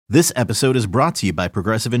This episode is brought to you by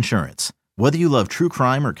Progressive Insurance. Whether you love true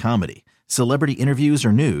crime or comedy, celebrity interviews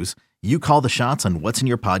or news, you call the shots on what's in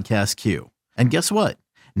your podcast queue. And guess what?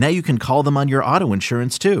 Now you can call them on your auto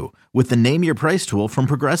insurance too with the Name Your Price tool from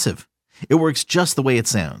Progressive. It works just the way it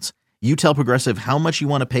sounds. You tell Progressive how much you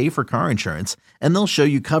want to pay for car insurance, and they'll show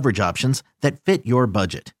you coverage options that fit your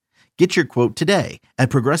budget. Get your quote today at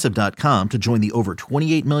Progressive.com to join the over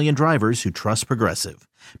 28 million drivers who trust Progressive.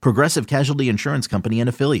 Progressive Casualty Insurance Company and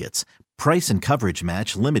Affiliates. Price and coverage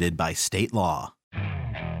match limited by state law.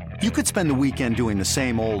 You could spend the weekend doing the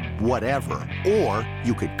same old whatever, or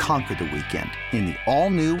you could conquer the weekend in the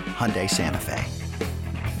all-new Hyundai Santa Fe.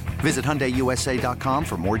 Visit HyundaiUSA.com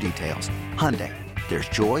for more details. Hyundai, there's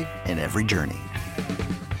joy in every journey.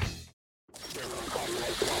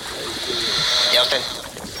 Houston,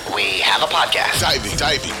 we have a podcast. Diving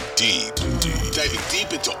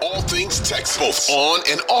deep into all things Texans, both on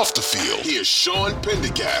and off the field. Here's Sean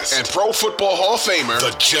Pendergast and Pro Football Hall of Famer,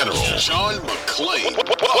 the General, John McClain.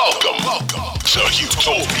 Welcome to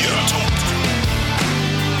Houtopia.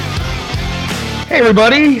 Hey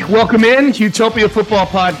everybody, welcome in, Houtopia Football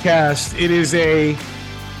Podcast. It is a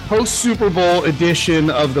post-Super Bowl edition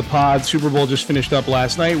of the pod. Super Bowl just finished up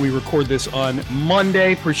last night. We record this on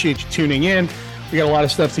Monday. Appreciate you tuning in. We got a lot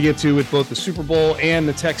of stuff to get to with both the Super Bowl and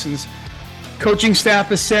the Texans coaching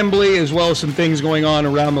staff assembly, as well as some things going on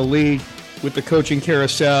around the league with the coaching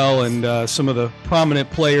carousel and some of the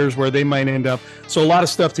prominent players where they might end up. So a lot of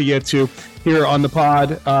stuff to get to here on the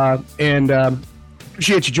pod, and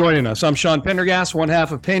appreciate you joining us. I'm Sean Pendergast, one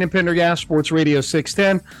half of Payne and Pendergast, Sports Radio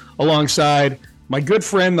 610, alongside my good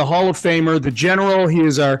friend, the Hall of Famer, the General. He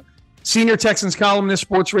is our senior Texans columnist,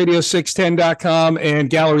 sportsradio610.com and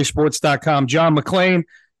gallerysports.com, John McClain.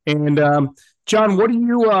 And John, what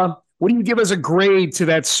do you give as a grade to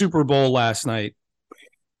that Super Bowl last night?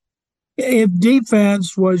 If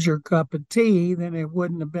defense was your cup of tea, then it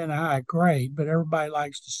wouldn't have been a high grade. But everybody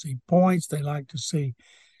likes to see points. They like to see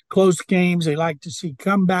close games. They like to see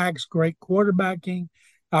comebacks, great quarterbacking.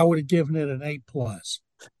 I would have given it an A+.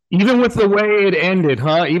 Even with the way it ended,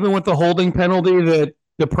 huh? Even with the holding penalty that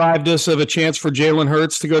deprived us of a chance for Jalen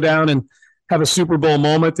Hurts to go down and have a Super Bowl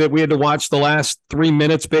moment that we had to watch the last 3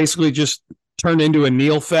 minutes basically just turn into a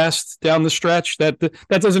kneel fest down the stretch. That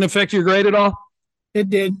doesn't affect your grade at all? It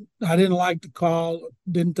did. I didn't like the call.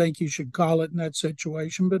 Didn't think you should call it in that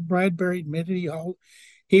situation. But Bradbury admitted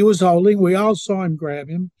he was holding. We all saw him grab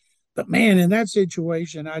him. But, man, in that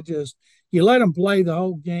situation, you let him play the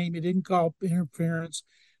whole game. You didn't call interference.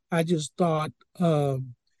 I just thought that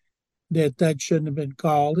shouldn't have been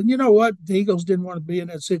called. And you know what? The Eagles didn't want to be in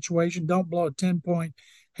that situation. Don't blow a 10-point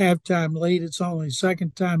halftime lead. It's only the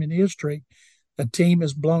second time in history a team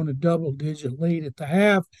has blown a double-digit lead at the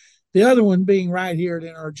half. The other one being right here at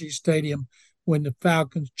NRG Stadium when the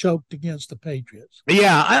Falcons choked against the Patriots.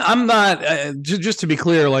 Yeah, I'm not just to be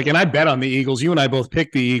clear, and I bet on the Eagles. You and I both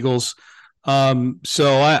picked the Eagles.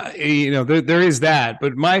 So there is that,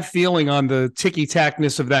 but my feeling on the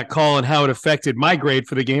ticky-tackness of that call and how it affected my grade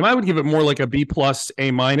for the game, I would give it more like a B+,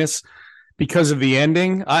 A- because of the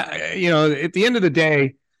ending. At the end of the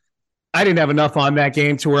day, I didn't have enough on that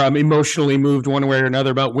game to where I'm emotionally moved one way or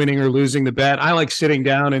another about winning or losing the bet. I like sitting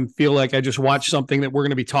down and feel like I just watched something that we're going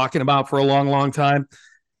to be talking about for a long, long time.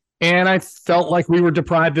 And I felt like we were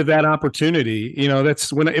deprived of that opportunity.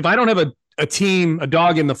 That's when, if I don't have a team, a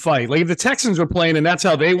dog in the fight, like if the Texans were playing and that's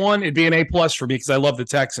how they won, it'd be an A+ for me because I love the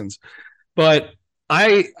Texans. But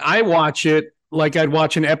I watch it like I'd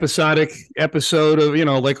watch an episodic episode of,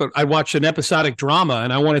 I'd watch an episodic drama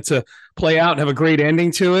and I want it to play out and have a great ending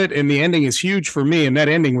to it. And the ending is huge for me. And that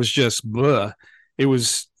ending was just, bleh. It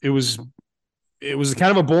was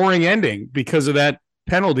kind of a boring ending because of that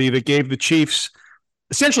penalty that gave the Chiefs,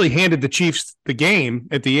 essentially handed the Chiefs the game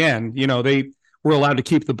at the end. They were allowed to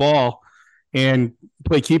keep the ball and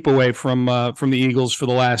play keep away from the Eagles for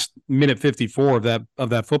the last minute 54 of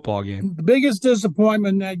that football game. The biggest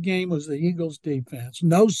disappointment in that game was the Eagles' defense.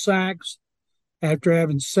 No sacks after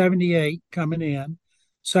having 78 coming in,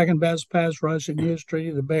 second best pass rush in history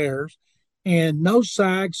of the Bears, and no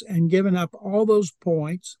sacks and giving up all those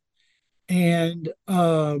points and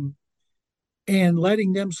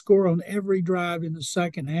letting them score on every drive in the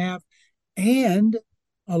second half and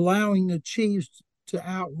allowing the Chiefs to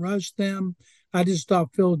outrush them. I just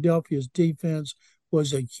thought Philadelphia's defense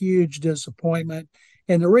was a huge disappointment.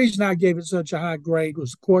 And the reason I gave it such a high grade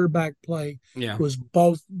was the quarterback play was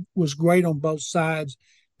great on both sides.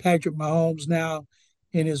 Patrick Mahomes now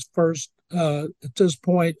in his first at this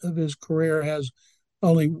point of his career has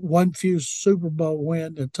only one few Super Bowl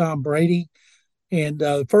win to Tom Brady. And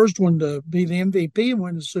the first one to be the MVP and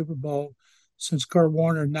win the Super Bowl since Kurt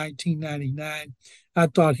Warner in 1999. I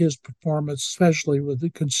thought his performance, especially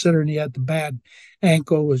considering he had the bad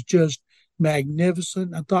ankle, was just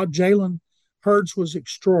magnificent. I thought Jalen Hurts was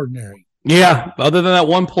extraordinary. Yeah, other than that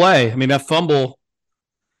one play, I mean, that fumble.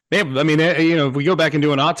 I mean, if we go back and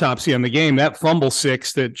do an autopsy on the game, that fumble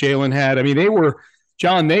 6 that Jalen had, I mean, they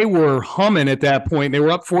were humming at that point. They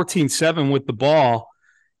were up 14-7 with the ball,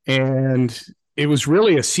 and it was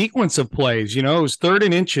really a sequence of plays. It was 3rd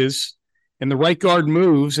and inches, and the right guard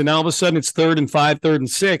moves, and now all of a sudden it's 3rd and 5, 3rd and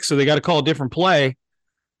 6, so they got to call a different play,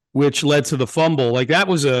 which led to the fumble. Like that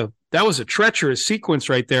was a treacherous sequence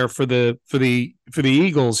right there for the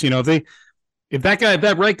Eagles. If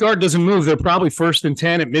that right guard doesn't move, they're probably 1st and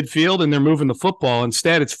 10 at midfield, and they're moving the football.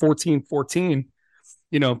 Instead, it's 14-14.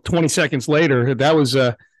 20 seconds later, that was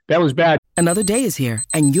bad. Another day is here,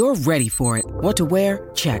 and you're ready for it. What to wear?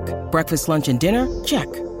 Check. Breakfast, lunch, and dinner?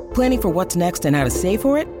 Check. Planning for what's next and how to save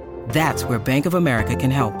for it? That's where Bank of America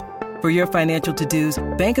can help. For your financial to-dos,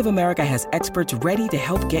 Bank of America has experts ready to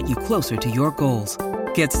help get you closer to your goals.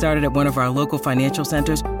 Get started at one of our local financial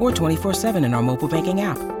centers or 24/7 in our mobile banking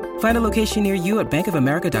app. Find a location near you at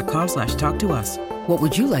bankofamerica.com/talktous. What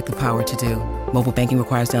would you like the power to do? Mobile banking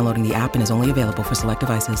requires downloading the app and is only available for select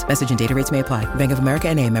devices. Message and data rates may apply. Bank of America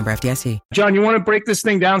N.A., member FDIC. John, you want to break this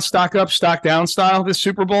thing down, stock up, stock down style, this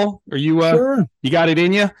Super Bowl? Are you Sure. You got it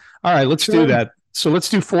in you? All right, let's Sure. do that. So let's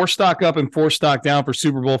do 4 stock up and 4 stock down for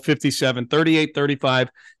Super Bowl 57, 38-35.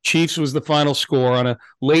 Chiefs was the final score on a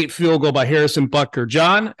late field goal by Harrison Butker.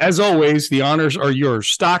 John, as always, the honors are yours.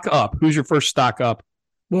 Stock up. Who's your first stock up?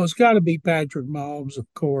 Well, it's got to be Patrick Mahomes, of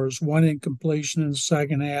course. 1 incompletion in the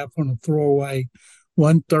second half on a throwaway,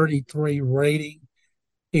 133 rating.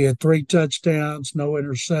 He had 3 touchdowns, no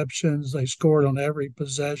interceptions. They scored on every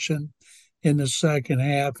possession in the second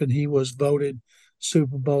half, and he was voted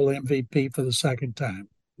Super Bowl MVP for the second time.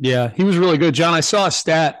 Yeah, he was really good. John, I saw a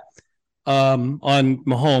stat on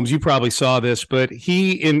Mahomes. You probably saw this, but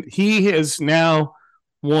he has now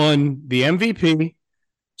won the MVP,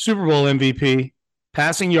 Super Bowl MVP,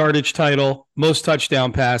 passing yardage title, most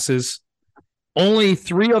touchdown passes. Only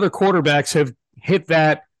 3 other quarterbacks have hit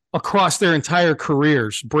that across their entire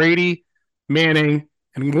careers. Brady, Manning,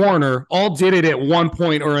 and Warner all did it at one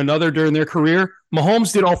point or another during their career.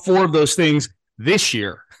 Mahomes did all 4 of those things this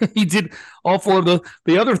year. He did all 4 of those.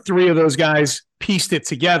 The other 3 of those guys pieced it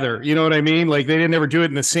together. You know what I mean? Like they didn't ever do it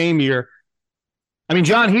in the same year. I mean,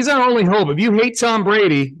 John, he's our only hope. If you hate Tom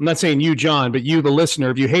Brady, I'm not saying you, John, but you, the listener,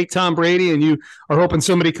 if you hate Tom Brady and you are hoping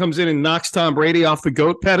somebody comes in and knocks Tom Brady off the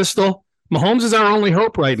GOAT pedestal, Mahomes is our only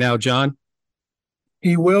hope right now, John.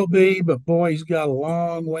 He will be, but boy, he's got a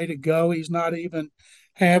long way to go. He's not even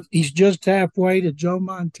he's just halfway to Joe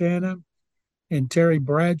Montana and Terry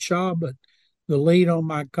Bradshaw, but the lead on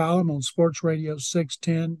my column on Sports Radio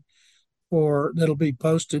 610 that'll be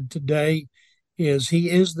posted today is he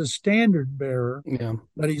is the standard bearer,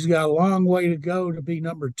 but he's got a long way to go to be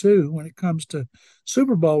number 2 when it comes to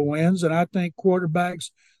Super Bowl wins. And I think quarterbacks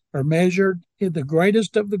are measured, the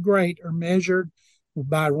greatest of the great are measured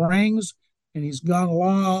by rings, and he's gone a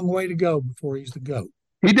long way to go before he's the GOAT.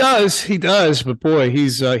 He does, but boy,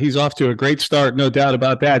 he's off to a great start, no doubt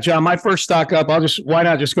about that. John, my first stock up, why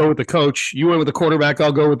not just go with the coach? You went with the quarterback,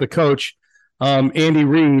 I'll go with the coach. Andy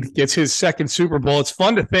Reid gets his second Super Bowl. It's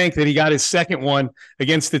fun to think that he got his second one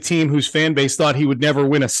against the team whose fan base thought he would never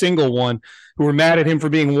win a single one, who were mad at him for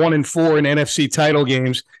being 1-4 in NFC title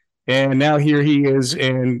games. And now here he is,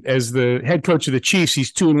 and as the head coach of the Chiefs,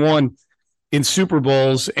 he's 2-1 in Super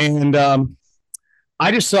Bowls. And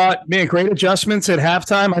I just thought, man, great adjustments at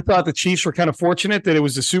halftime. I thought the Chiefs were kind of fortunate that it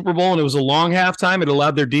was the Super Bowl and it was a long halftime. It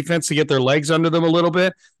allowed their defense to get their legs under them a little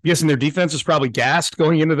bit. I'm guessing their defense was probably gassed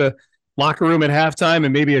going into the locker room at halftime,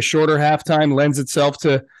 and maybe a shorter halftime lends itself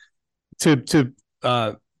to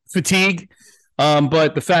fatigue.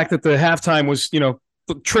 But the fact that the halftime was,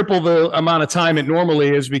 triple the amount of time it normally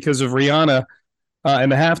is because of Rihanna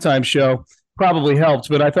and the halftime show probably helped.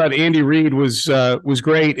 But I thought Andy Reid was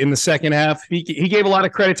great in the second half. He gave a lot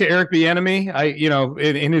of credit to Eric Bieniemy,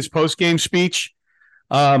 in his post-game speech.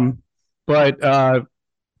 But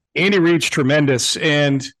Andy Reid's tremendous,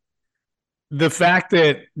 and the fact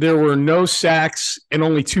that there were no sacks and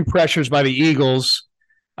only 2 pressures by the Eagles,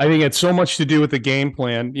 I think had so much to do with the game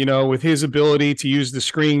plan, with his ability to use the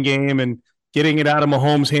screen game and getting it out of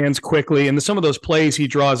Mahomes' hands quickly. And some of those plays he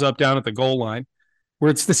draws up down at the goal line,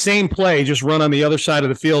 where it's the same play, just run on the other side of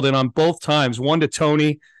the field. And on both times, one to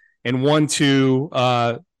Tony and one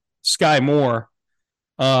to Sky Moore,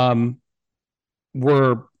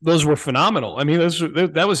 were phenomenal. I mean,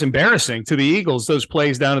 that was embarrassing to the Eagles, those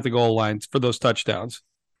plays down at the goal line for those touchdowns.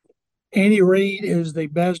 Andy Reid is the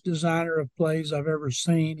best designer of plays I've ever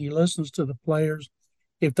seen. He listens to the players.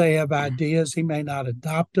 If they have ideas, he may not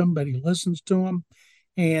adopt them, but he listens to them.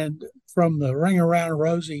 And from the Ring Around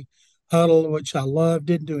Rosie huddle, which I love,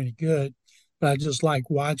 didn't do any good, but I just like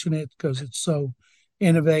watching it because it's so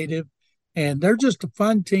innovative. And they're just a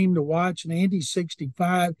fun team to watch. And Andy's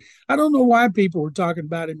 65. I don't know why people were talking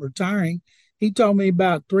about him retiring. He told me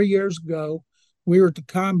about 3 years ago, we were at the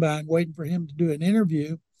combine waiting for him to do an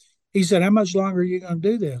interview. He said, "How much longer are you going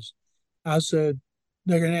to do this?" I said,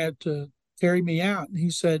 "They're going to have to carry me out." And he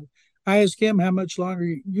said, I asked him, "How much longer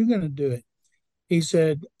are you going to do it?" He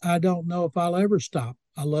said, "I don't know if I'll ever stop.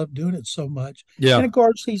 I love doing it so much." Yeah. And of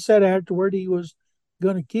course, he said afterward he was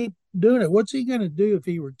going to keep doing it. What's he going to do if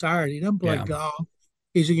he retired? He doesn't play golf.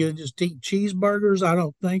 Is he going to just eat cheeseburgers? I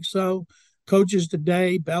don't think so. Coaches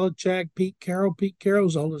today, Belichick, Pete Carroll. Pete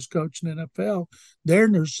Carroll's oldest coach in the NFL. They're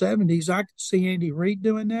in their 70s. I could see Andy Reid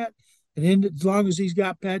doing that. And then, as long as he's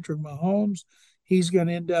got Patrick Mahomes, he's going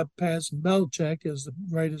to end up passing Belichick as the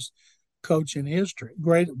greatest coach in history,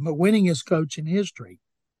 winningest coach in history.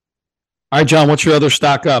 All right, John, what's your other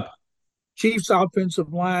stock up? Chiefs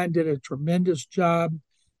offensive line did a tremendous job.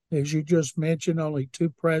 As you just mentioned, only 2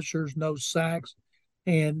 pressures, no sacks,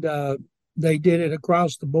 and they did it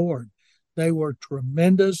across the board. They were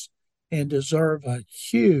tremendous and deserve a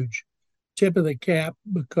huge tip of the cap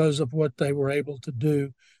because of what they were able to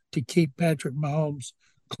do to keep Patrick Mahomes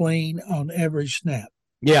clean on every snap.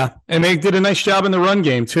 Yeah, and they did a nice job in the run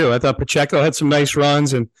game, too. I thought Pacheco had some nice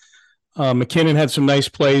runs, and McKinnon had some nice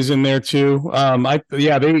plays in there, too.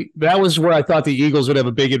 That was where I thought the Eagles would have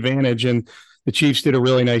a big advantage, and the Chiefs did a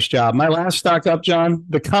really nice job. My last stock up, John,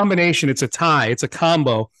 the combination, it's a tie, it's a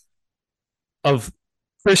combo of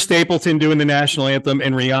Chris Stapleton doing the national anthem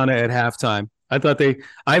and Rihanna at halftime. I thought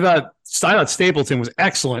Stapleton was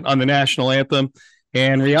excellent on the national anthem.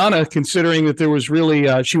 And Rihanna, considering that there was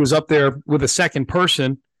really, she was up there with a second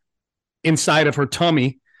person inside of her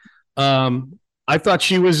tummy. I thought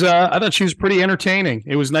she was pretty entertaining.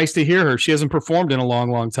 It was nice to hear her. She hasn't performed in a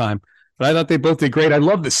long, long time, but I thought they both did great. I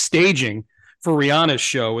love the staging for Rihanna's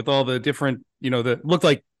show with all the different, that looked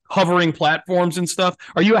like hovering platforms and stuff.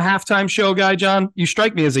 Are you a halftime show guy, John? You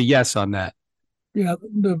strike me as a yes on that. Yeah,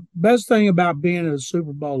 the best thing about being at a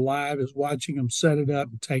Super Bowl live is watching them set it up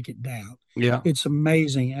and take it down. Yeah. It's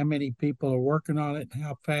amazing how many people are working on it and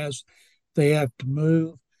how fast they have to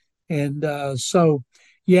move. And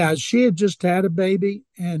she had just had a baby,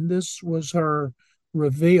 and this was her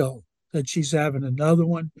reveal that she's having another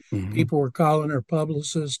one. Mm-hmm. People were calling her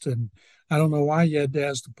publicist, and I don't know why you had to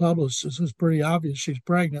ask the publicist. It's pretty obvious she's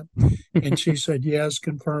pregnant. And she said, yes,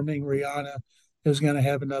 confirming Rihanna is going to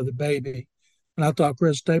have another baby. And I thought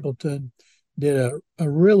Chris Stapleton did a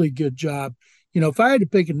really good job. If I had to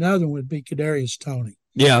pick another one, it would be Kadarius Toney.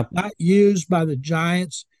 Yeah. Not used by the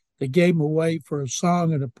Giants. They gave him away for a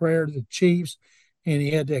song and a prayer to the Chiefs. And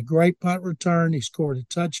he had that great punt return. He scored a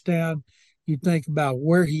touchdown. You think about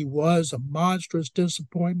where he was, a monstrous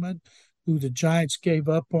disappointment, who the Giants gave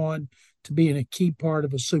up on to being a key part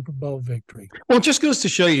of a Super Bowl victory. Well, it just goes to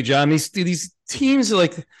show you, John, these teams,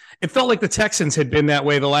 it felt like the Texans had been that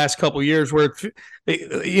way the last couple of years, where some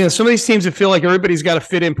of these teams that feel like everybody's got to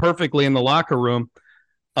fit in perfectly in the locker room.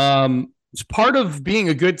 It's part of being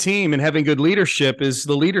a good team and having good leadership is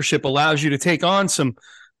the leadership allows you to take on some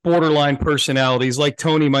borderline personalities like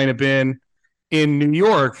Tony might have been in New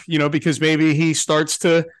York, because maybe he starts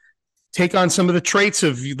to take on some of the traits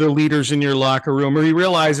of the leaders in your locker room, or he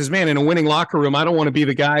realizes, man, in a winning locker room, I don't want to be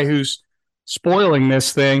the guy who's spoiling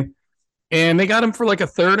this thing. And they got him for like a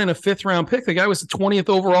 3rd and a 5th round pick. The guy was the 20th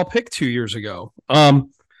overall pick 2 years ago. I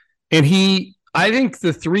think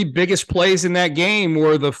the 3 biggest plays in that game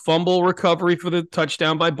were the fumble recovery for the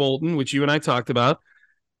touchdown by Bolton, which you and I talked about.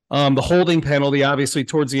 The holding penalty, obviously,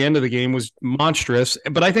 towards the end of the game was monstrous.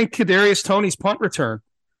 But I think Kadarius Toney's punt return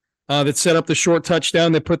that set up the short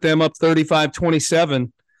touchdown that put them up 35-27.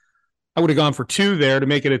 I would have gone for 2 there to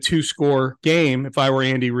make it a 2-score game if I were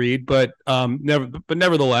Andy Reid, but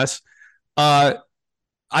nevertheless, I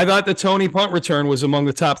thought the Toney punt return was among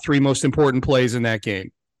the top 3 most important plays in that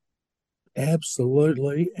game.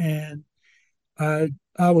 Absolutely, and I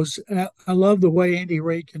love the way Andy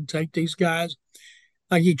Reid can take these guys.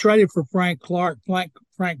 Like he traded for Frank Clark.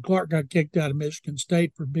 Frank Clark got kicked out of Michigan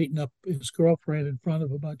State for beating up his girlfriend in front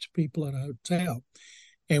of a bunch of people at a hotel.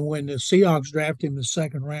 And when the Seahawks drafted him in the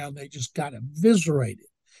 2nd round, they just got eviscerated.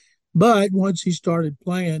 But once he started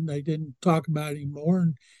playing, they didn't talk about it anymore.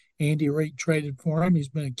 And Andy Reid traded for him. He's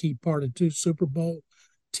been a key part of 2 Super Bowl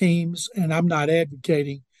teams. And I'm not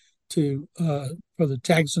advocating for the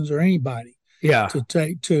Texans or anybody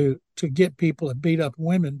to get people that beat up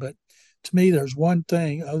women, but to me, there's one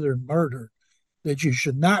thing other than murder that you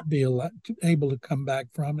should not be able to come back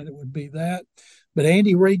from, and it would be that. But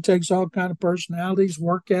Andy Reid takes all kind of personalities,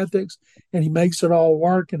 work ethics, and he makes it all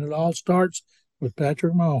work, and it all starts with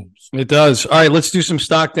Patrick Mahomes. It does. All right, let's do some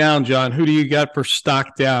stock down, John. Who do you got for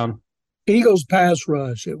stock down? Eagles pass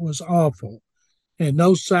rush. It was awful. And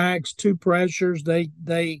no sacks, 2 pressures. They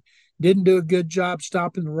didn't do a good job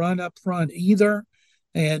stopping the run up front either.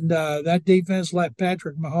 And that defense let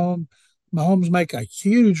Patrick Mahomes make a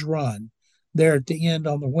huge run there at the end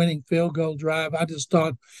on the winning field goal drive. I just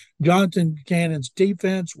thought Jonathan Buchanan's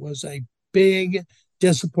defense was a big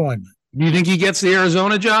disappointment. Do you think he gets the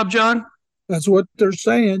Arizona job, John? That's what they're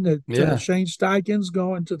saying, that Shane Steichen's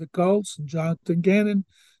going to the Colts and Jonathan Gannon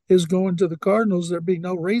is going to the Cardinals. There'd be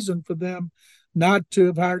no reason for them not to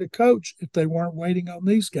have hired a coach if they weren't waiting on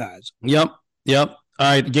these guys. Yep. All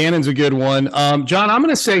right, Gannon's a good one. John, I'm going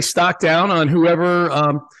to say stock down on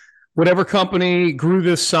whatever company grew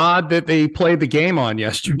this sod that they played the game on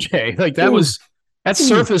yesterday. Like that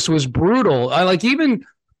surface was brutal.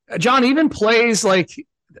 John even plays like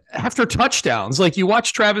after touchdowns. Like you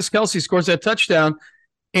watch Travis Kelce scores that touchdown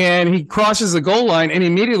and he crosses the goal line and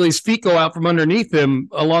immediately his feet go out from underneath him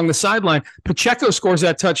along the sideline. Pacheco scores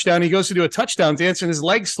that touchdown. He goes to do a touchdown dance and his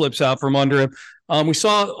leg slips out from under him. We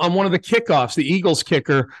saw on one of the kickoffs, the Eagles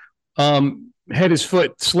kicker had his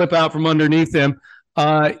foot slip out from underneath him.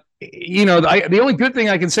 The only good thing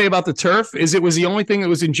I can say about the turf is it was the only thing that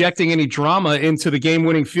was injecting any drama into the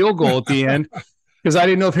game-winning field goal at the end, because I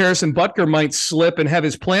didn't know if Harrison Butker might slip and have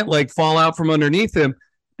his plant leg fall out from underneath him.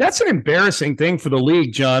 That's an embarrassing thing for the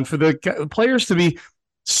league, John, for the players to be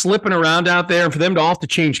slipping around out there and for them to all have to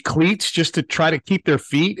change cleats just to try to keep their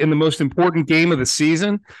feet in the most important game of the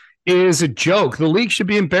season is a joke. The league should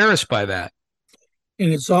be embarrassed by that.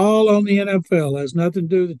 And it's all on the NFL. It has nothing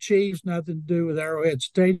to do with the Chiefs, nothing to do with Arrowhead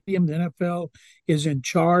Stadium. The NFL is in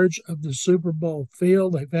charge of the Super Bowl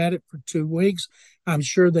field. They've had it for 2 weeks. I'm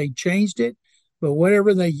sure they changed it, but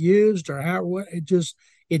whatever they used or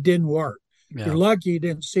it didn't work. Yeah. You're lucky you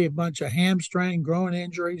didn't see a bunch of hamstring growing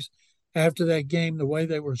injuries after that game, the way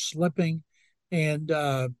they were slipping. And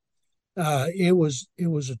it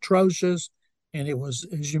was atrocious. And it was,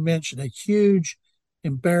 as you mentioned, a huge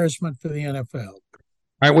embarrassment for the NFL.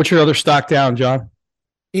 All right, what's your other stock down, John?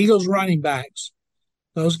 Eagles running backs.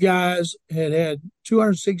 Those guys had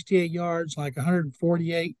 268 yards, like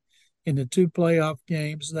 148 in the 2 playoff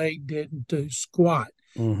games. They didn't do squat.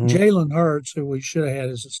 Mm-hmm. Jalen Hurts, who we should have had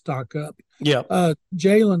as a stock up. Yeah.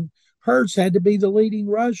 Jalen Hurts had to be the leading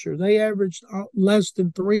rusher. They averaged less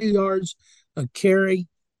than 3 yards a carry.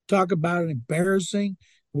 Talk about embarrassing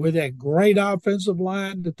with that great offensive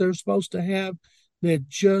line that they're supposed to have. That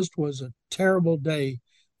just was a terrible day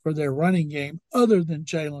for their running game other than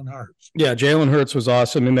Jalen Hurts. Yeah, Jalen Hurts was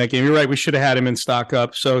awesome in that game. You're right. We should have had him in stock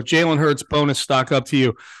up. So Jalen Hurts, bonus stock up to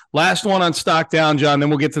you. Last one on stock down, John, then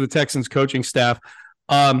we'll get to the Texans coaching staff.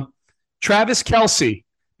 Travis Kelce,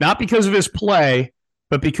 not because of his play,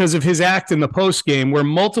 but because of his act in the postgame where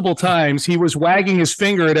multiple times he was wagging his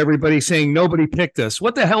finger at everybody saying, nobody picked us.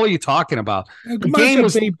 What the hell are you talking about?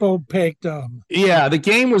 People picked them. Yeah, the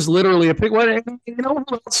game was literally a pick. You know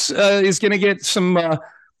who else is going to get some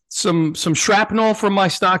shrapnel from my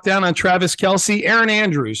stock down on Travis Kelce? Aaron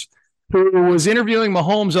Andrews, who was interviewing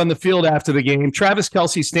Mahomes on the field after the game. Travis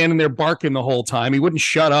Kelce standing there barking the whole time. He wouldn't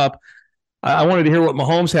shut up. I wanted to hear what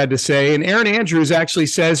Mahomes had to say. And Aaron Andrews actually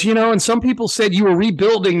says, and some people said you were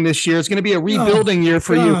rebuilding this year. It's going to be a rebuilding year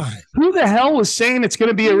for you. Who the hell was saying it's going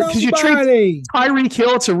to be because you treat Tyreek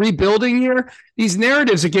Hill, it's a rebuilding year? These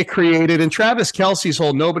narratives that get created, and Travis Kelce's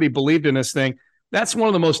whole nobody believed in us thing. That's one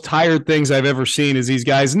of the most tired things I've ever seen is these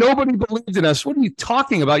guys. Nobody believed in us. What are you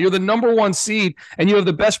talking about? You're the number 1 seed and you have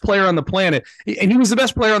the best player on the planet. And he was the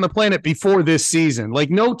best player on the planet before this season. Like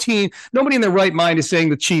nobody in their right mind is saying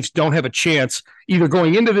the Chiefs don't have a chance either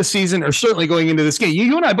going into this season or certainly going into this game.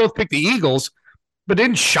 You and I both picked the Eagles, but it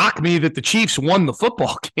didn't shock me that the Chiefs won the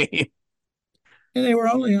football game. And they were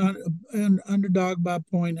only an underdog by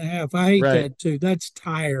 1.5. I hate that too. That's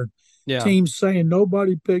tired. Yeah. Teams saying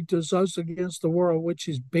nobody picked us against the world, which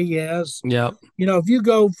is BS. Yeah. If you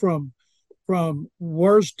go from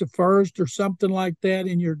worst to first or something like that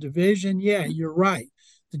in your division, yeah, you're right.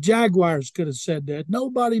 The Jaguars could have said that.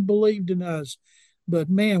 Nobody believed in us. But,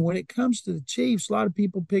 man, when it comes to the Chiefs, a lot of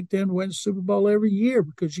people pick them to win the Super Bowl every year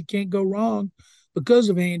because you can't go wrong because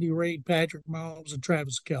of Andy Reid, Patrick Mahomes, and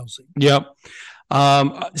Travis Kelce. Yep.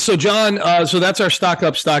 So, John, so that's our stock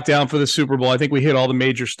up, stock down for the Super Bowl. I think we hit all the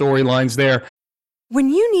major storylines there. When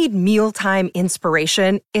you need mealtime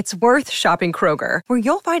inspiration, it's worth shopping Kroger, where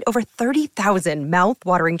you'll find over 30,000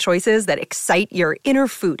 mouth-watering choices that excite your inner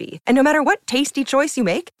foodie. And no matter what tasty choice you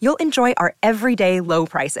make, you'll enjoy our everyday low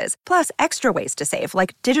prices, plus extra ways to save,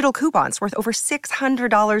 like digital coupons worth over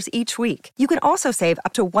 $600 each week. You can also save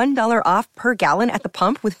up to $1 off per gallon at the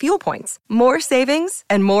pump with fuel points. More savings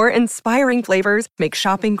and more inspiring flavors make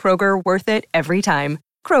shopping Kroger worth it every time.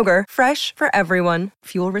 Kroger, fresh for everyone.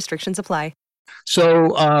 Fuel restrictions apply.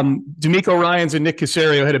 So D'Amico Ryans and Nick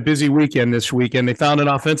Caserio had a busy weekend this weekend. They found an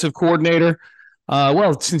offensive coordinator.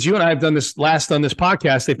 Since you and I have done this last on this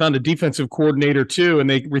podcast, they found a defensive coordinator too, and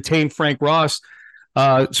they retained Frank Ross,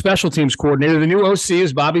 special teams coordinator. The new OC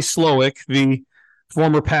is Bobby Slowick, the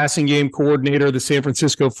former passing game coordinator of the San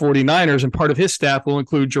Francisco 49ers, and part of his staff will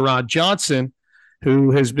include Gerard Johnson,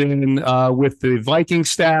 who has been with the Viking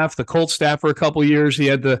staff, the Colts staff for a couple of years. He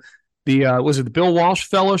had was it the Bill Walsh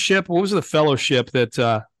Fellowship? What was the fellowship that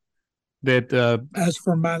as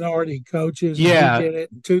for minority coaches? Yeah, he did it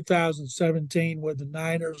in 2017 with the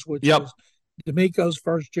Niners, which was D'Amico's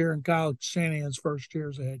first year and Kyle Shanahan's first year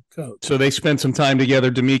as a head coach. So they spent some time together,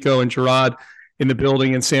 D'Amico and Gerard, in the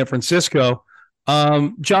building in San Francisco.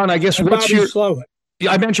 John, I guess what's Bobby Slowick?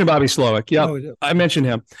 Yeah, I mentioned Bobby Slowick. Yeah, I mentioned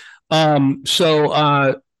him.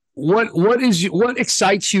 What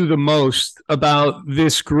excites you the most about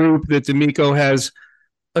this group that D'Amico has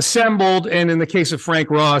assembled, and in the case of Frank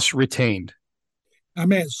Ross, retained? I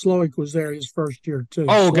mean, Slowick was there his first year too.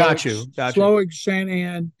 Oh, got you. Slowick,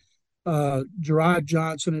 Shanahan, Gerard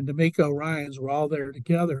Johnson, and D'Amico Ryans were all there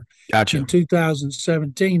together. In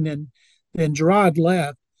 2017. Then Gerard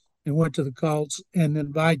left and went to the Colts, and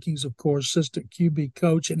then Vikings, of course, assistant QB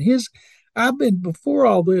coach. And before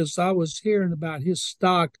all this, I was hearing about his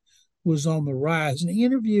stock was on the rise, and he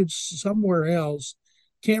interviewed somewhere else.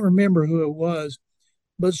 Can't remember who it was,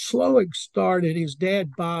 but Slowick started. His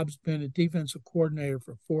dad, Bob's been a defensive coordinator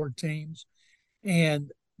for 4 teams,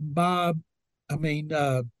 and Bobby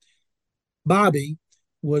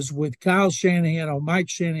was with Kyle Shanahan on Mike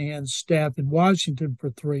Shanahan's staff in Washington for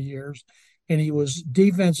 3 years, and he was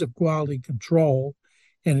defensive quality control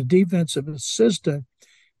and a defensive assistant.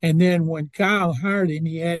 And then when Kyle hired him,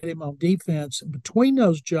 he had him on defense. And between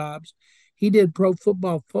those jobs, he did Pro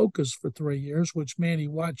Football Focus for 3 years, which meant he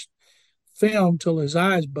watched film till his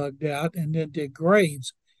eyes bugged out, and then did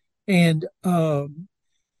grades. And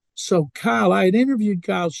so I had interviewed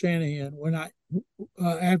Kyle Shanahan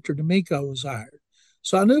after D'Amico was hired.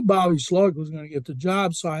 So I knew Bobby Slowick was going to get the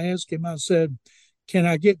job. So I asked him, I said, "Can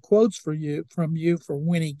I get quotes from you for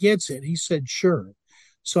when he gets it?" He said, "Sure."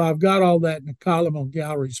 So I've got all that in a column on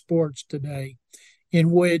Gallery Sports today,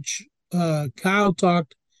 in which Kyle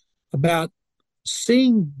talked about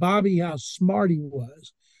seeing Bobby, how smart he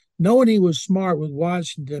was, knowing he was smart with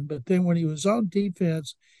Washington, but then when he was on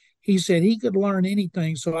defense, he said he could learn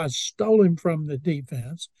anything. So I stole him from the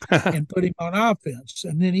defense and put him on offense.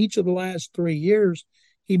 And then each of the last 3 years,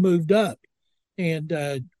 he moved up. And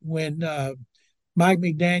when Mike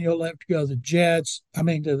McDaniel left to go to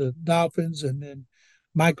the Dolphins, and then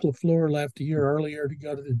Mike LaFleur left a year earlier to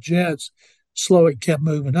go to the Jets, Slowick kept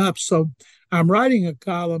moving up. So I'm writing a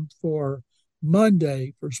column for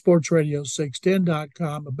Monday for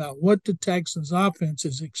sportsradio610.com about what the Texans offense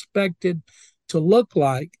is expected to look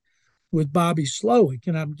like with Bobby Slowick.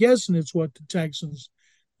 And I'm guessing it's what the Texans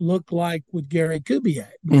look like with Gary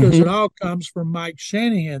Kubiak, because it all comes from Mike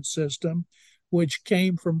Shanahan's system, which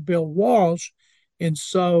came from Bill Walsh. And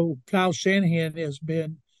so Kyle Shanahan has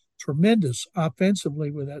been tremendous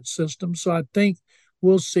offensively with that system. So I think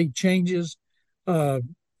we'll see changes in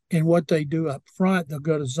what they do up front. They'll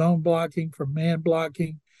go to zone blocking from man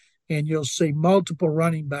blocking, and you'll see multiple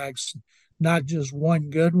running backs, not just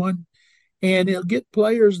one good one. And it'll get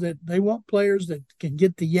players that can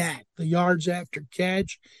get the yards after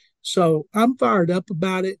catch. So I'm fired up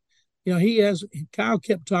about it. You know, Kyle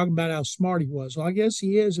kept talking about how smart he was. Well, I guess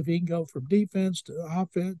he is if he can go from defense to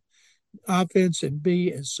offense and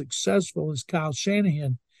be as successful as Kyle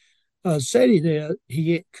Shanahan said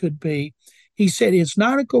he could be. He said it's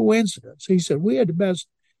not a coincidence. He said we had the best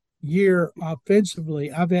year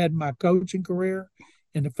offensively I've had in my coaching career,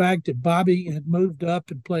 and the fact that Bobby had moved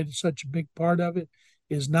up and played such a big part of it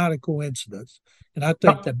is not a coincidence. And I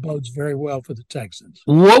think that bodes very well for the Texans.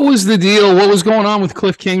 What was the deal? What was going on with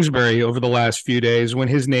Cliff Kingsbury over the last few days when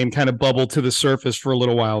his name kind of bubbled to the surface for a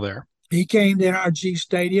little while there? He came to NRG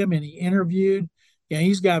Stadium and he interviewed.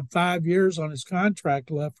 He's got 5 years on his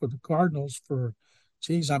contract left with the Cardinals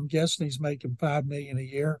I'm guessing he's making $5 million a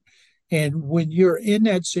year. And when you're in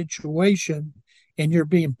that situation and you're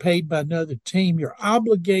being paid by another team, you're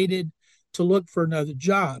obligated to look for another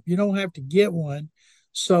job. You don't have to get one.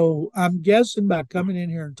 So I'm guessing by coming in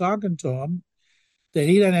here and talking to him that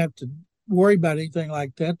he doesn't have to worry about anything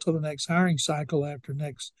like that till the next hiring cycle after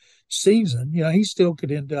next season. He still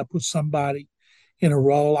could end up with somebody in a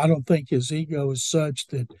role. I don't think his ego is such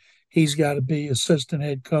that he's got to be assistant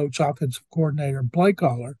head coach, offensive coordinator, and play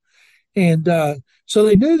caller. And so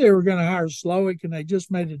they knew they were going to hire Slowick, and they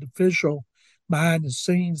just made it official behind the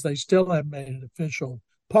scenes. They still haven't made it official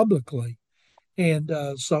publicly. And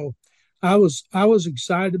so I was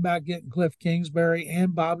excited about getting Cliff Kingsbury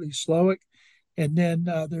and Bobby Slowick. And then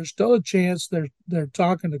there's still a chance they're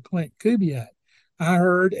talking to Clint Kubiak. I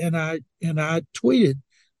heard and I tweeted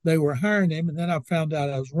they were hiring him, and then I found out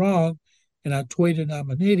I was wrong, and I tweeted I'm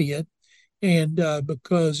an idiot. And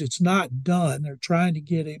because it's not done, they're trying to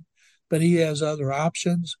get him, but he has other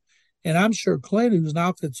options. And I'm sure Clint, who's an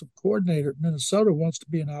offensive coordinator at Minnesota, wants to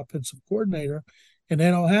be an offensive coordinator, and they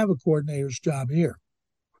don't have a coordinator's job here.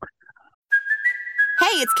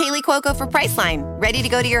 Hey, it's Kaylee Cuoco for Priceline. Ready to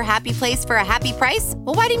go to your happy place for a happy price?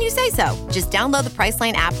 Well, why didn't you say so? Just download the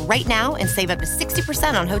Priceline app right now and save up to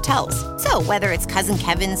 60% on hotels. So whether it's Cousin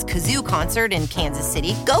Kevin's Kazoo Concert in Kansas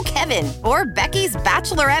City, go Kevin, or Becky's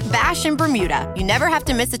Bachelorette Bash in Bermuda, you never have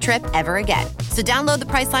to miss a trip ever again. So download the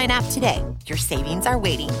Priceline app today. Your savings are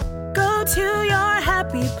waiting. Go to your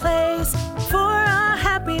happy place for a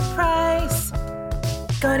happy price.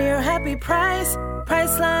 Go to your happy price,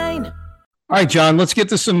 Priceline. All right, John, let's get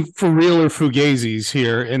to some for real or fugazis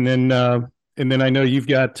here. And then I know you've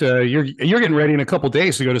got, you're getting ready in a couple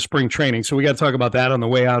days to go to spring training. So we got to talk about that on the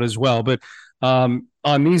way out as well. But on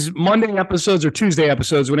these Monday episodes or Tuesday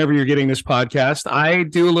episodes, whenever you're getting this podcast, I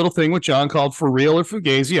do a little thing with John called for real or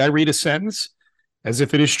fugazi. I read a sentence as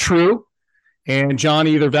if it is true. And John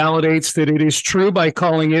either validates that it is true by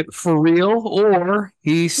calling it for real, or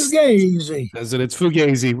he says that it's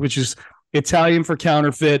fugazi, which is Italian for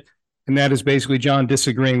counterfeit. And that is basically John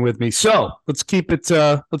disagreeing with me. So let's keep it.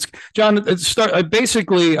 Let's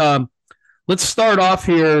start off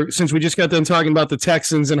here, since we just got done talking about the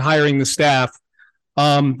Texans and hiring the staff.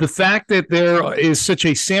 The fact that there is such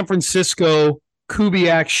a San Francisco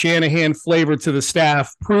Kubiak Shanahan flavor to the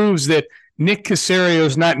staff proves that Nick Caserio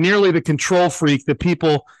is not nearly the control freak that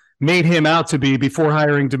people made him out to be before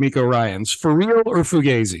hiring DeMeco Ryans. For real or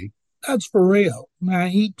fugazi? That's for real. Now,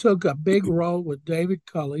 he took a big role with David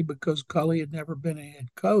Culley because Culley had never been a head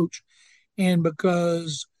coach and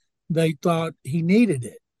because they thought he needed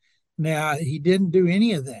it. Now, he didn't do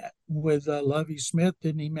any of that with Lovie Smith.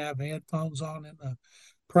 Didn't even have headphones on in the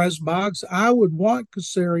press box. I would want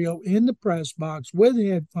Caserio in the press box with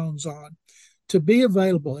headphones on to be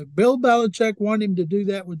available. If Bill Belichick wanted him to do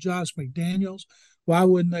that with Josh McDaniels, why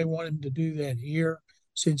wouldn't they want him to do that here?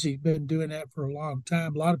 Since he's been doing that for a long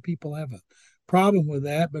time. A lot of people have a problem with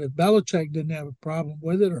that, but if Belichick didn't have a problem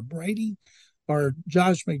with it, or Brady or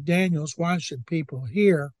Josh McDaniels, why should people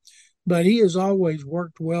hear? But he has always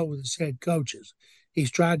worked well with his head coaches.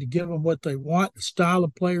 He's tried to give them what they want, the style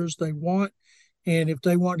of players they want, and if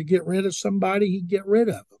they want to get rid of somebody, he'd get rid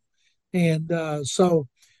of them. And so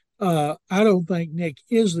I don't think Nick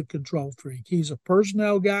is the control freak. He's a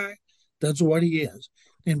personnel guy. That's what he is.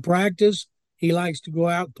 In practice, he likes to go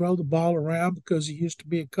out and throw the ball around because he used to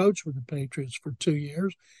be a coach with the Patriots for 2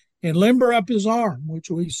 years and limber up his arm,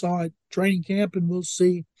 which we saw at training camp and we'll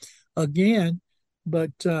see again.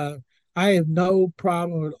 But I have no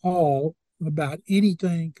problem at all about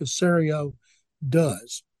anything Caserio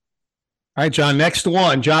does. All right, John, next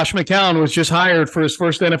one. Josh McCown was just hired for his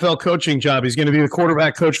first NFL coaching job. He's going to be the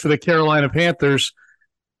quarterback coach for the Carolina Panthers.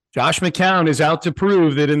 Josh McCown is out to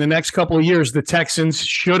prove that in the next couple of years, the Texans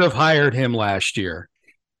should have hired him last year.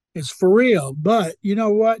 It's for real. But you know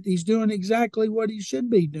what? He's doing exactly what he should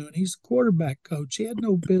be doing. He's the quarterback coach. He had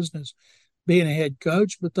no business being a head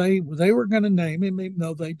coach, but they were going to name him, even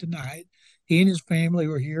though they denied. He and his family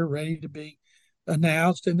were here ready to be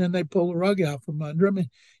announced, and then they pull the rug out from under him. And,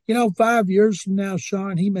 5 years from now,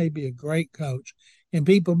 Sean, he may be a great coach. And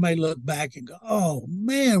people may look back and go, oh,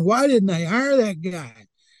 man, why didn't they hire that guy?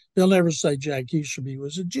 They'll never say Jack Easterby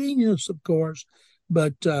was a genius, of course,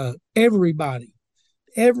 but everybody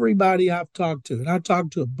I've talked to, and I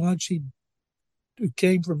talked to a bunch who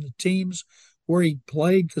came from the teams where he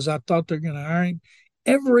played because I thought they're going to hire him.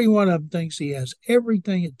 Every one of them thinks he has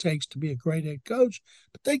everything it takes to be a great head coach,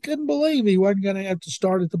 but they couldn't believe he wasn't going to have to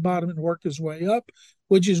start at the bottom and work his way up,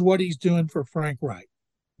 which is what he's doing for Frank Reich.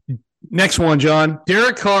 Next one, John.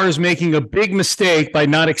 Derek Carr is making a big mistake by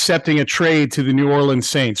not accepting a trade to the New Orleans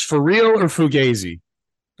Saints. For real or fugazi?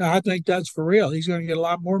 I think that's for real. He's going to get a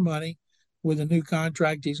lot more money with a new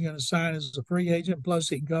contract he's going to sign as a free agent. Plus,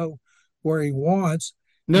 he can go where he wants.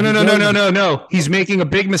 No. He's making a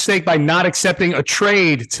big mistake by not accepting a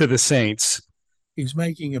trade to the Saints. He's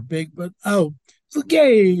making a big,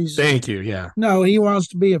 Fugazi. Thank you. Yeah. No, he wants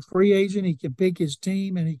to be a free agent. He can pick his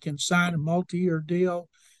team and he can sign a multi-year deal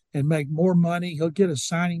and make more money. He'll get a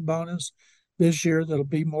signing bonus this year that'll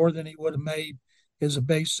be more than he would have made as a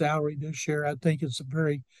base salary this year. I think it's a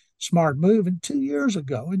very smart move. And 2 years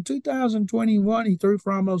ago, in 2021, he threw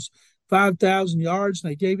for almost 5,000 yards,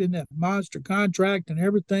 and they gave him that monster contract, and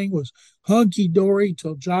everything was hunky-dory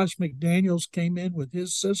till Josh McDaniels came in with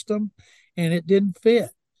his system, and it didn't fit.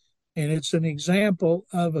 And it's an example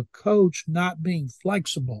of a coach not being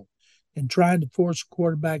flexible and trying to force a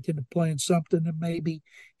quarterback into playing something that maybe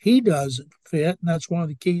he doesn't fit. And that's one of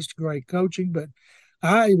the keys to great coaching. But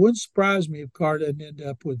it wouldn't surprise me if Carr doesn't end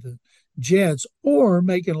up with the Jets or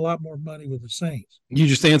making a lot more money with the Saints. You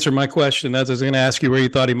just answered my question. That's I was going to ask you where you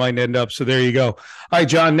thought he might end up. So there you go. All right,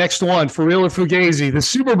 John, next one. For real or Fugazi? The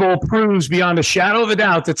Super Bowl proves beyond a shadow of a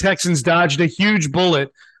doubt the Texans dodged a huge bullet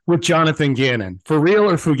with Jonathan Gannon. For real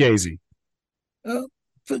or Fugazi?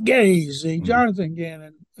 Fugazi. Jonathan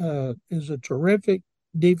Gannon is a terrific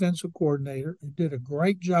defensive coordinator. He did a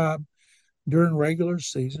great job during regular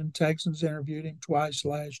season. Texans interviewed him twice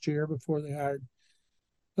last year before they hired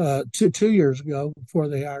 2 years ago before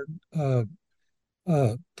they hired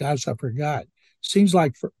I forgot. Seems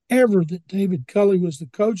like forever that David Culley was the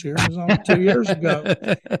coach here. It was only 2 years ago.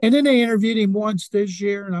 And then they interviewed him once this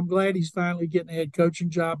year, and I'm glad he's finally getting a head coaching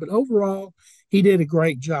job. But overall, he did a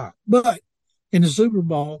great job. But in the Super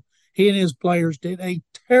Bowl, he and his players did a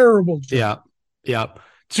terrible job. Yeah.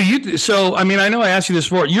 So I mean, I know I asked you this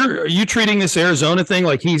before. Are you treating this Arizona thing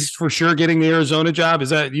like he's for sure getting the Arizona job? Is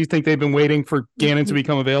that you think they've been waiting for Gannon to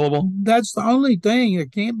become available? That's the only thing.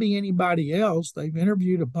 It can't be anybody else. They've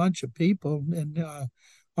interviewed a bunch of people, and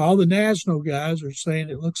all the national guys are saying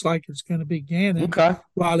it looks like it's going to be Gannon. Okay.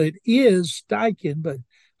 While it is Steichen, but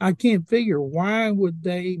I can't figure why would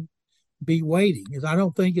they be waiting? Because I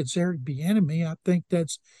don't think it's Eric Bieniemy. I think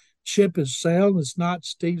that's ship has sailed. It's not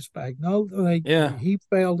Steve Spagnuolo. He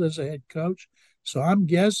failed as a head coach. So I'm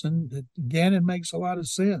guessing that Gannon makes a lot of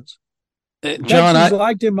sense. John, I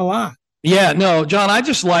liked him a lot. Yeah, no, John,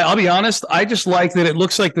 I'll be honest. I just like that it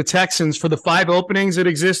looks like the Texans, for the 5 openings that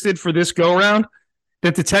existed for this go round,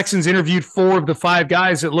 that the Texans interviewed 4 of the 5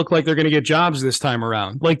 guys that look like they're going to get jobs this time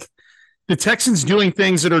around. Like the Texans doing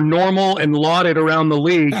things that are normal and lauded around the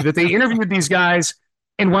league, that they interviewed these guys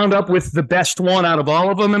and wound up with the best one out of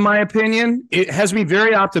all of them, in my opinion. It has me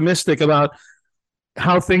very optimistic about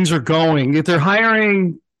how things are going. If they're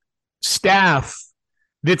hiring staff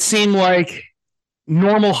that seem like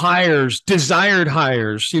normal hires, desired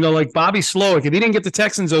hires, like Bobby Slowick. If he didn't get the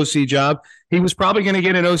Texans OC job, he was probably going to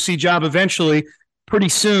get an OC job eventually pretty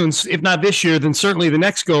soon. If not this year, then certainly the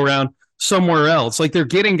next go around somewhere else. Like they're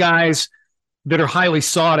getting guys that are highly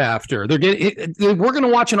sought after. We're going to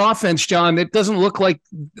watch an offense, John, that doesn't look like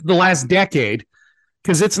the last decade,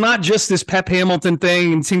 because it's not just this Pep Hamilton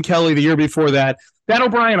thing and Tim Kelly the year before that. That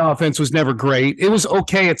O'Brien offense was never great. It was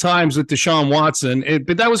okay at times with Deshaun Watson,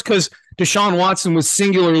 but that was because Deshaun Watson was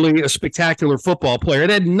singularly a spectacular football player.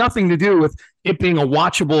 It had nothing to do with it being a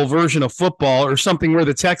watchable version of football or something where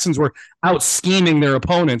the Texans were out scheming their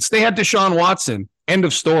opponents. They had Deshaun Watson. End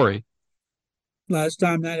of story. Last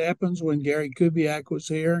time that happens when Gary Kubiak was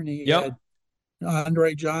here, and he had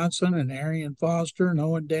Andre Johnson and Arian Foster and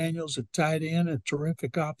Owen Daniels at tight end, a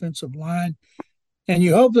terrific offensive line. And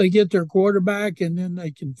you hope they get their quarterback, and then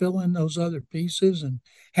they can fill in those other pieces, and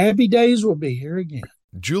happy days will be here again.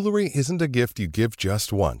 Jewelry isn't a gift you give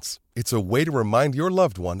just once. It's a way to remind your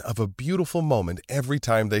loved one of a beautiful moment every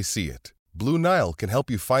time they see it. Blue Nile can help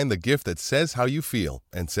you find the gift that says how you feel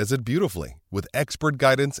and says it beautifully, with expert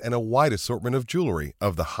guidance and a wide assortment of jewelry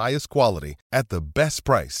of the highest quality at the best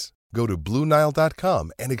price. Go to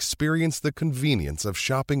BlueNile.com and experience the convenience of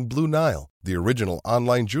shopping Blue Nile, the original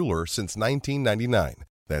online jeweler since 1999.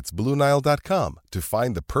 That's BlueNile.com to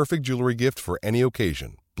find the perfect jewelry gift for any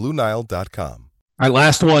occasion. BlueNile.com. All right,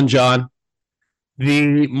 last one, John.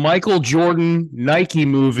 The Michael Jordan Nike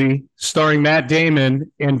movie starring Matt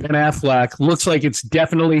Damon and Ben Affleck looks like it's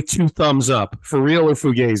definitely 2 thumbs up. For real or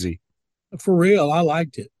Fugazi? For real, I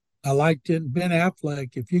liked it. Ben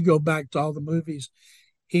Affleck, if you go back to all the movies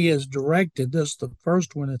he has directed, this is the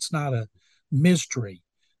first one. It's not a mystery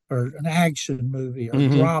or an action movie or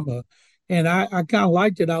drama. And I kind of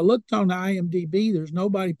liked it. I looked on IMDb. There's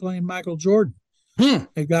nobody playing Michael Jordan.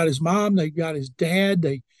 They've got his mom. They've got his dad.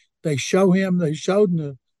 They show him. They showed in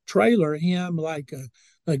the trailer him like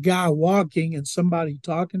a guy walking and somebody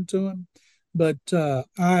talking to him. But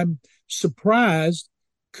I'm surprised,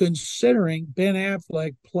 considering Ben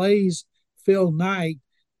Affleck plays Phil Knight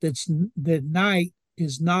that Knight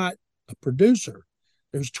is not a producer.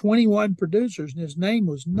 There's 21 producers, and his name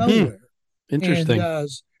was nowhere. Interesting. And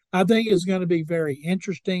I think it's going to be very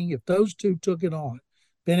interesting if those two took it on.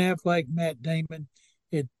 Ben Affleck, Matt Damon.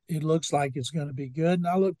 It looks like it's going to be good, and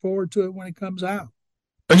I look forward to it when it comes out.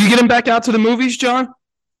 Are you getting back out to the movies, John?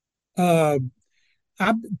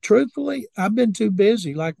 Truthfully, I've been too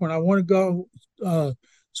busy. Like when I want to go,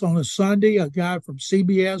 so on a Sunday, a guy from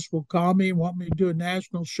CBS will call me and want me to do a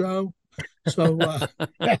national show. So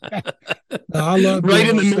I love right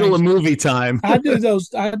in the middle of movie time. I do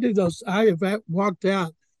those. I have walked out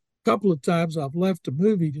a couple of times. I've left a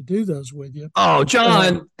movie to do those with you. Oh,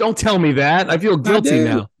 John, don't tell me that. I feel guilty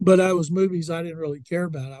now. But I was movies I didn't really care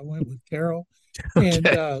about. I went with Carol. Okay. And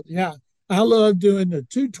I love doing the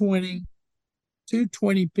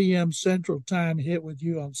 2:20 p.m. Central Time hit with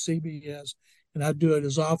you on CBS, and I do it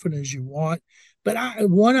as often as you want. But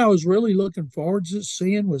one I was really looking forward to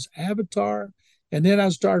seeing was Avatar, and then I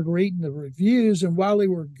started reading the reviews, and while they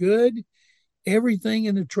were good, everything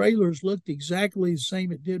in the trailers looked exactly the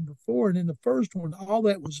same it did before. And in the first one, all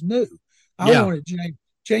that was new. I wanted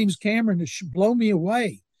James Cameron to blow me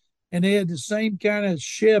away, and they had the same kind of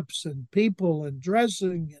ships and people and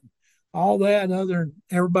dressing and all that. Other than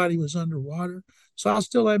everybody was underwater. So I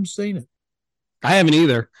still haven't seen it. I haven't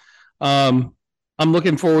either. I'm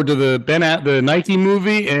looking forward to the Nike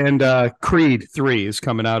movie, and Creed 3 is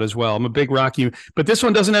coming out as well. I'm a big Rocky, but this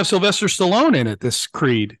one doesn't have Sylvester Stallone in it, this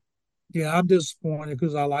Creed. Yeah, I'm disappointed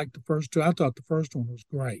because I liked the first two. I thought the first one was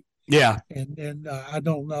great. Yeah. And I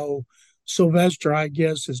don't know. Sylvester, I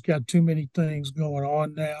guess, has got too many things going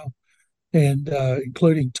on now, and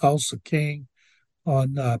including Tulsa King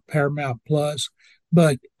on Paramount Plus.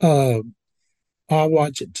 But I'll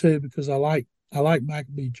watch it too because I like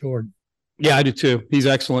Michael B. Jordan. Yeah, I do too. He's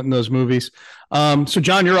excellent in those movies. So,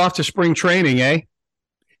 John, you're off to spring training, eh?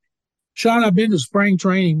 Sean, I've been to spring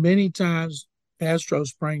training many times, Astro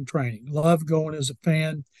spring training. Love going as a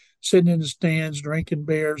fan, sitting in the stands, drinking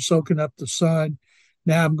beers, soaking up the sun.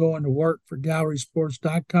 Now I'm going to work for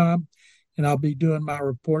GallerySports.com, and I'll be doing my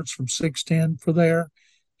reports from 6:10 for there,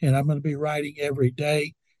 and I'm going to be writing every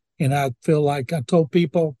day. And I feel like I told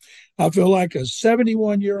people, I feel like a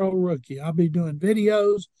 71-year-old rookie. I'll be doing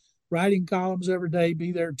videos, writing columns every day,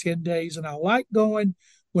 be there 10 days. And I like going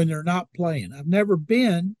when they're not playing. I've never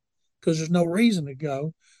been because there's no reason to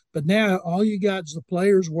go. But now all you got is the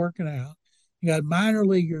players working out. You got minor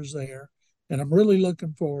leaguers there, and I'm really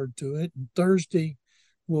looking forward to it. And Thursday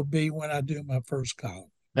will be when I do my first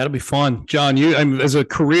column. That'll be fun. John, as a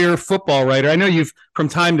career football writer, I know you've from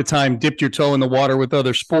time to time dipped your toe in the water with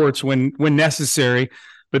other sports when necessary,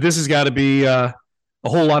 but this has got to be a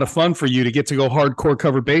whole lot of fun for you to get to go hardcore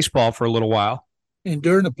cover baseball for a little while. And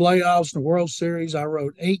during the playoffs and the World Series, I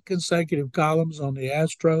wrote 8 consecutive columns on the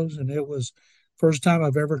Astros, and it was first time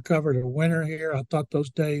I've ever covered a winner here. I thought those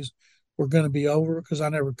days were going to be over because I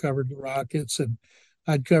never covered the Rockets, and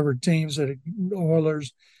I'd covered teams that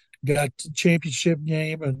Oilers got the championship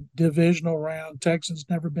game and divisional round. Texans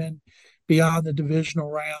never been beyond the divisional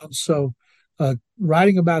round. So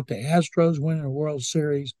writing about the Astros winning a World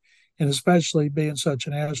Series, and especially being such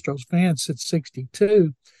an Astros fan since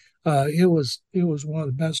 62, it was one of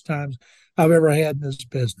the best times I've ever had in this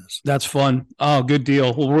business. That's fun. Oh, good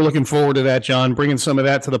deal. Well, we're looking forward to that, John, bringing some of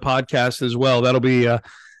that to the podcast as well. That'll be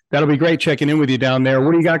great checking in with you down there.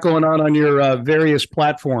 What do you got going on your various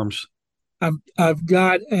platforms? I've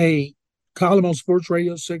got a column on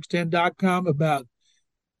sportsradio610.com about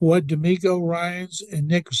what D'Amico Ryans and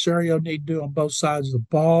Nick Caserio need to do on both sides of the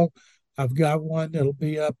ball. I've got one that'll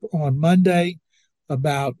be up on Monday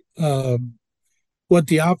about what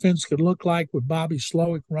the offense could look like with Bobby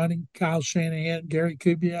Slowick running, Kyle Shanahan, Gary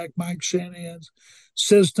Kubiak, Mike Shanahan's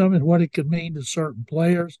system, and what it could mean to certain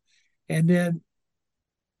players. And then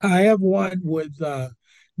I have one with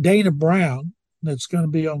Dana Brown that's going to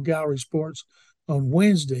be on Gallery Sports on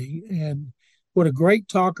Wednesday. And what a great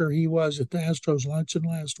talker he was at the Astros luncheon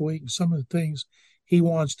last week, and some of the things he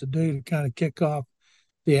wants to do to kind of kick off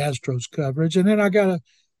the Astros coverage. And then I got a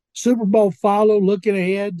Super Bowl follow looking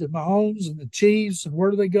ahead to Mahomes and the Chiefs and where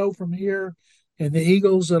do they go from here, and the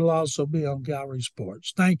Eagles that'll also be on Gallery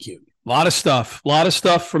Sports. Thank you. A lot of stuff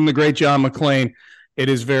from the great John McClain. It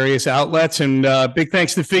is various outlets, and big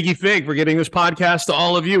thanks to Figgy Fig for getting this podcast to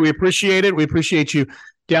all of you. We appreciate it. We appreciate you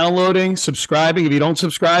downloading, subscribing. If you don't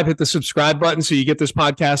subscribe, hit the subscribe button so you get this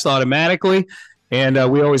podcast automatically, and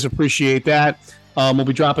we always appreciate that. We'll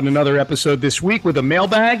be dropping another episode this week with a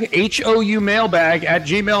mailbag,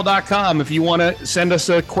 houmailbag@gmail.com. If you want to send us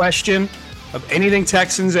a question of anything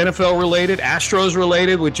Texans, NFL related, Astros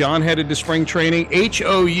related, with John headed to spring training,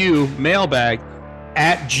 houmailbag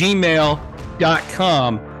at gmail.com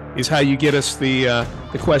is how you get us the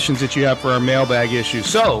questions that you have for our mailbag issue.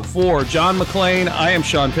 So for John McClain, I am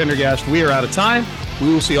Sean Pendergast. We are out of time.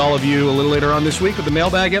 We will see all of you a little later on this week with the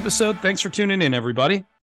mailbag episode. Thanks for tuning in, everybody.